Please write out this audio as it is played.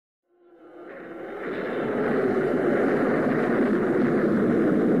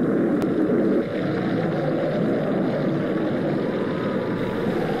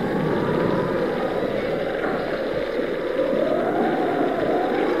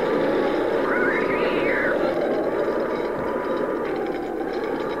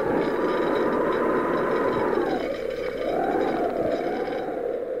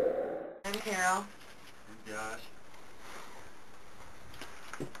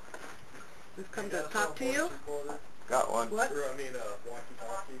We've come to talk to you? Got one. What?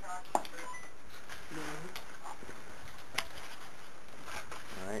 walkie-talkie.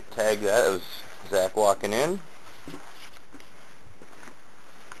 Alright, tag that. It was Zach walking in.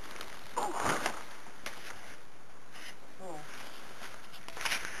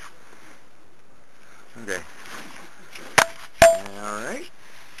 Okay. Alright.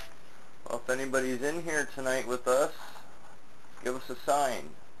 Well, if anybody's in here tonight with us, give us a sign.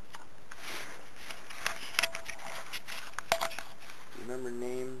 Remember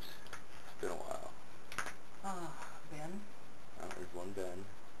names? It's been a while. Ben. Oh, there's one Ben.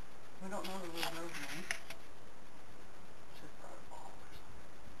 We don't know the real name.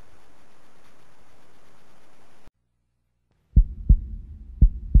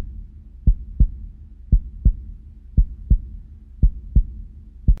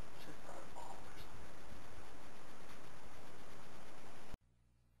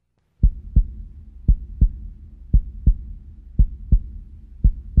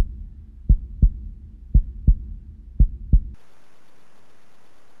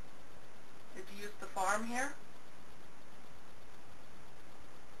 Did you use the farm here?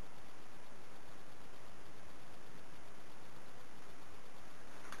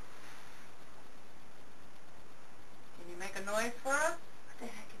 Can you make a noise for us? What the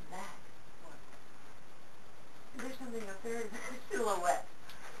heck is that? What? There's something up there. It's a silhouette.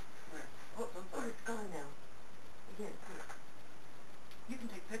 Where? Oh, it's gone now. I can't see it. You can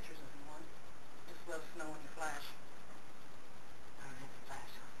take pictures if you want. Just let us know when you flash. I don't have the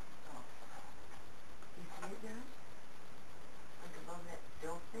flash on. Oh. You see it now? Like above that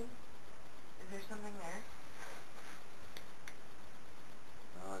bill thing? Is there something there?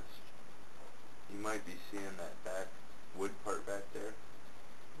 No, it's... You might be seeing that back wood part back there.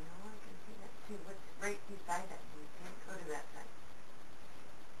 No, I can see that too. What's right beside that? You can't go to that side.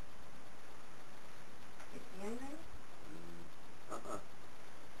 You see anything? Uh-uh.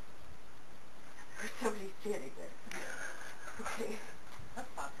 There's somebody standing there. Okay.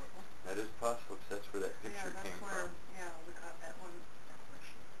 That's possible. That is possible, 'cause that's where that picture Yeah, came that's where, from. yeah, we got that one.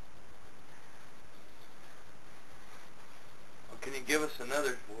 Well, can you give us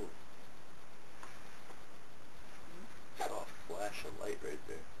another... Whoa. Soft flash of light right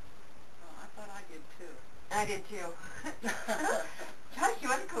there. Oh, I thought I did too. I did too. Josh, you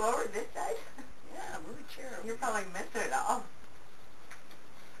want to go over this side? Yeah, move a chair over You're here. probably missing it all.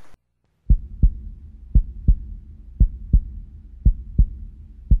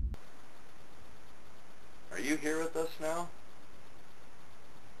 Are you here with us now?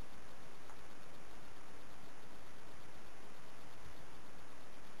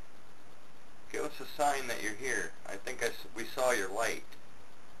 Give us a sign that you're here. I think we saw your light.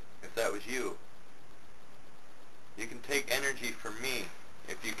 If that was you. You can take energy from me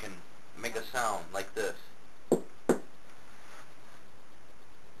if you can make a sound like this. You can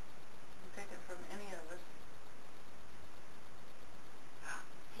take it from any of us.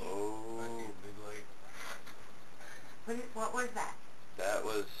 Oh, big light. What was that? That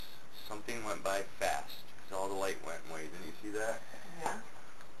was... Something went by fast. 'Cause all the light went away. Didn't you see that? Yeah.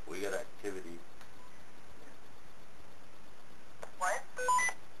 We got activity. What?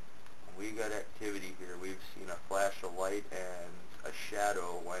 We got activity here. We've seen a flash of light and a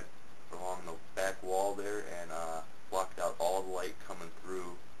shadow went along the back wall there and blocked out all the light coming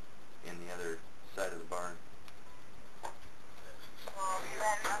through in the other side of the barn.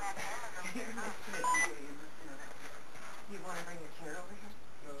 You're missing it. You want to bring your chair over here?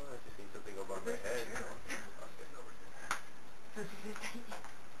 No, I just seen something go above my head. I'll sit over there. So did you take it?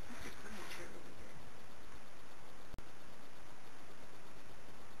 Just bring a chair over here.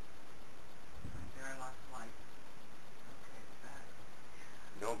 Right there, I lost light. Okay, back.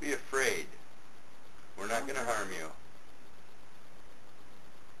 Don't be afraid. We're not going to harm you.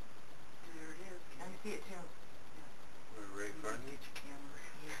 There it is. I see it too. We're right in front of you. Get your camera.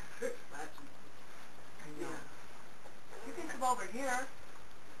 Yeah. Flashing. I know. You can come over here.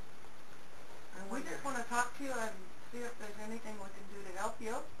 I We wonder. just want to talk to you and see if there's anything we can do to help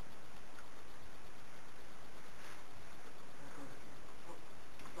you.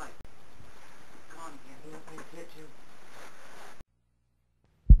 Light. Gone again. Yep, I see it too.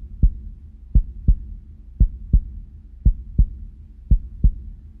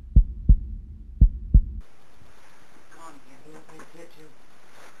 Gone again. Yep, I see it too.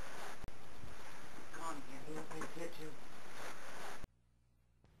 Gone again. Yep, I see it too.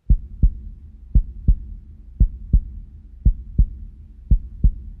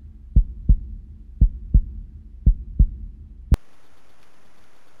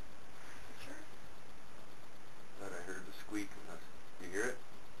 Sure. Thought I heard the squeak. You hear it?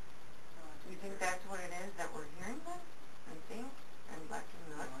 No, I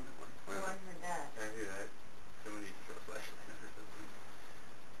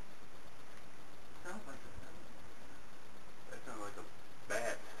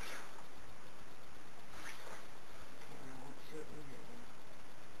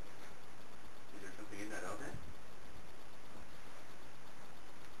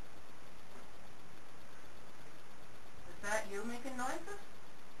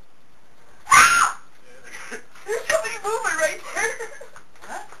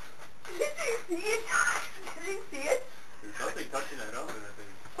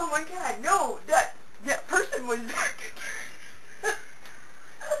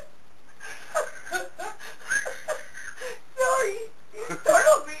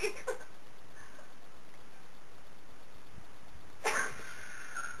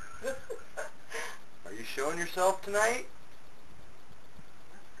yourself tonight?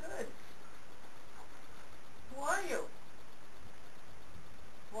 That's good. Who are you?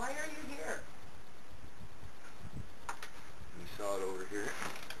 Why are you here? You saw it over here.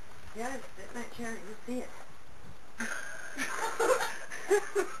 Yes, sit in that chair, you see it.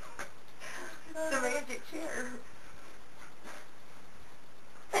 The magic chair.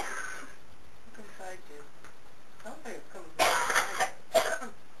 Look inside, dude. Sounds like it's coming from inside.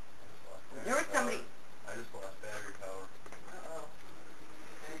 There was somebody. I just lost battery power. Uh-oh.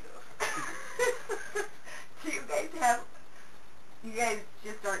 You guys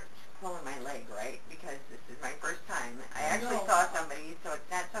just aren't pulling my leg, right? Because this is my first time. I actually No. saw somebody, so it's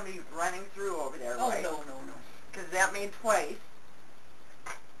not somebody running through over there, Oh, right? no. Because that made twice.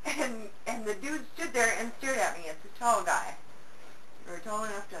 And the dude stood there and stared at me. It's a tall guy. You were tall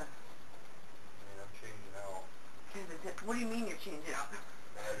enough to... I'm changing out Cause I said, what do you mean you're changing out?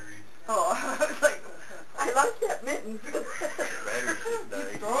 batteries. Oh, I was like, I lost that mitten. Batteries just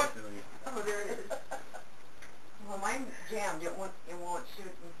died. Throw it. Oh, there it is. Well, mine jammed. It won't shoot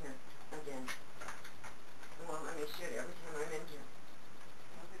in here again. It won't let me shoot every time I'm in here.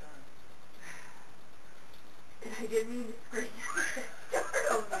 And I didn't mean to scream. It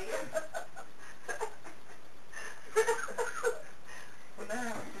startled me. When that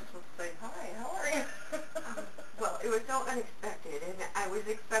happens, you're supposed to say, hi, how are you? Well, it was so unexpected, and I was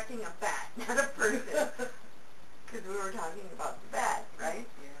expecting a bat, not a person. Because we were talking about the bat, right?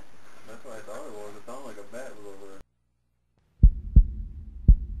 Yeah. That's what I thought it was. It sounded like a bat was over there.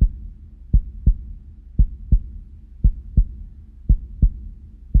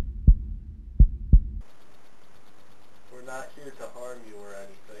 We're not here to harm you or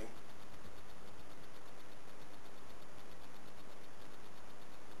anything.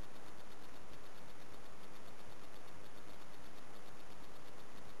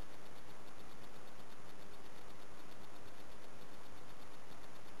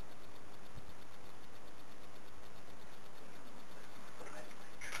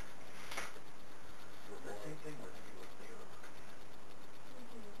 The same thing with you with Leo.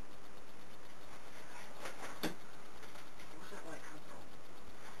 Where's that light come from?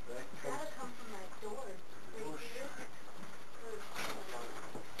 That It's gotta come from my door. door shut.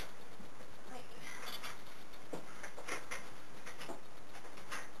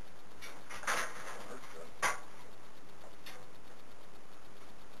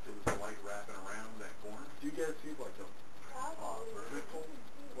 There was a light wrapping around that corner. Do you guys see like a vertical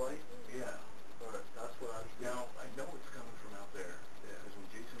light? Yeah. Alright, that's what I'm seeing. Now, I know it's coming from out there. Yeah. Because when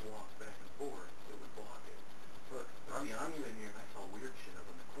Jason walks back and forth, it would block it. But see, I'm sitting here and I saw weird shit up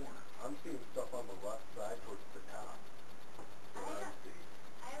in the corner. I'm seeing stuff on the left side towards the top. What I'm seeing.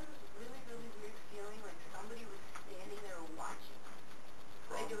 I have this really, really weird feeling like somebody was standing there watching.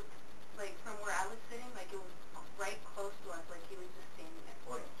 From? Like from where I was sitting, like it was right close to us, like he was just standing there.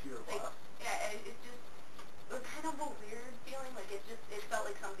 Like to your Like, left? yeah, it was kind of a weird feeling, like it felt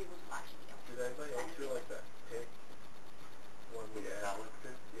like somebody was watching you. Did anybody else feel like that tick?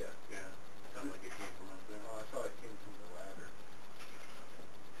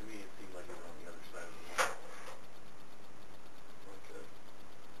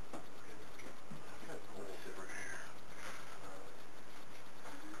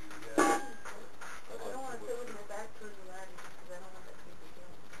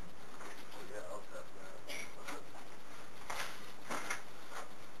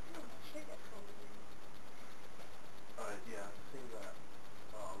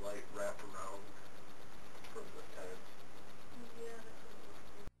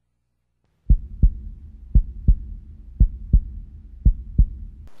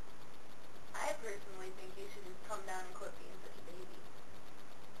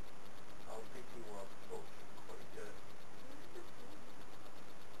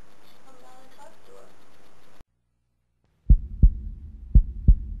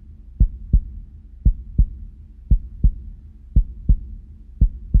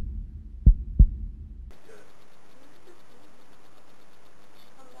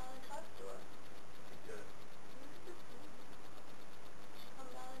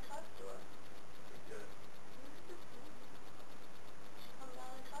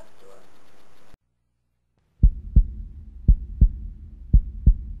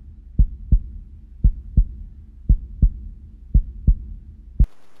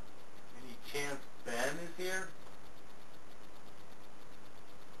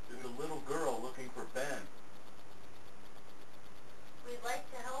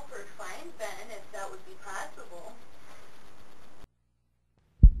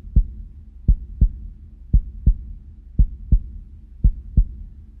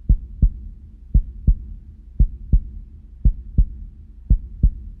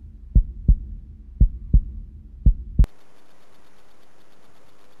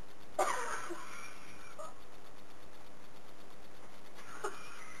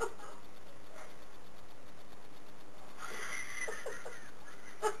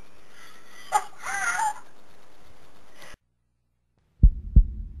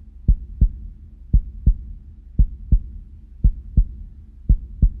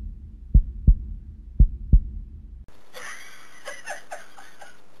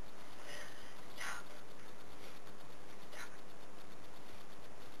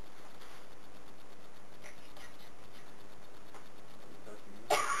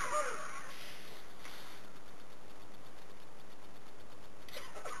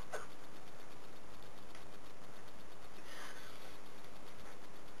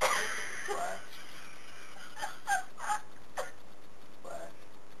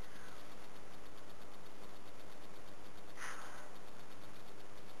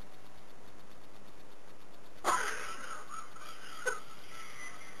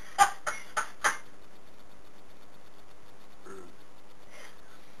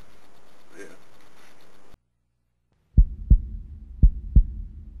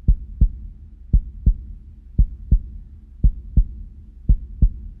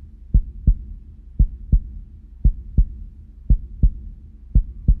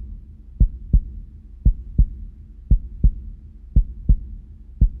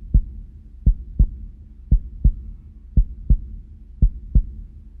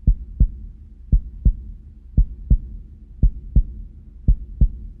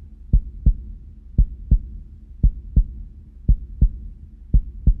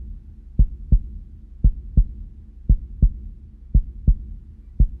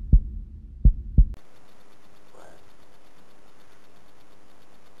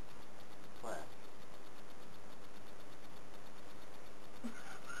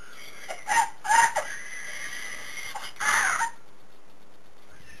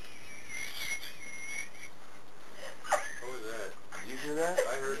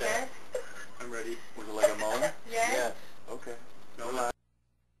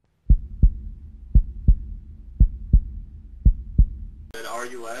 said, "Are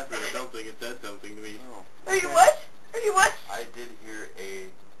you laughing?" or something. It said something to me. Oh. Are you what? Are you what? I did hear a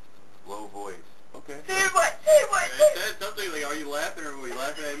low voice. Okay. Say what? Say what? It said something like, "Are you laughing?" or "Were you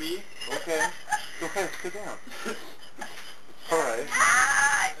laughing at me?" Okay. Go ahead, sit down. All right.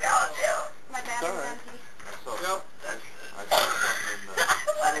 Ah, don't do. My It's bathroom's all right. empty. I saw Yep. I saw something in the,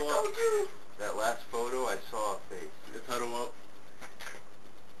 Let it go, too. that last photo. I saw a face. Let's huddle up.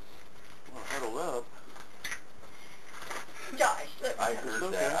 Well, huddle up. Josh, look. I heard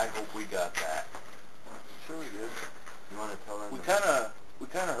okay. that. I hope we got that. Sure we did. You want to tell them? We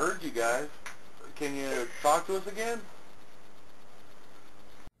kind of heard you guys. Can you talk to us again?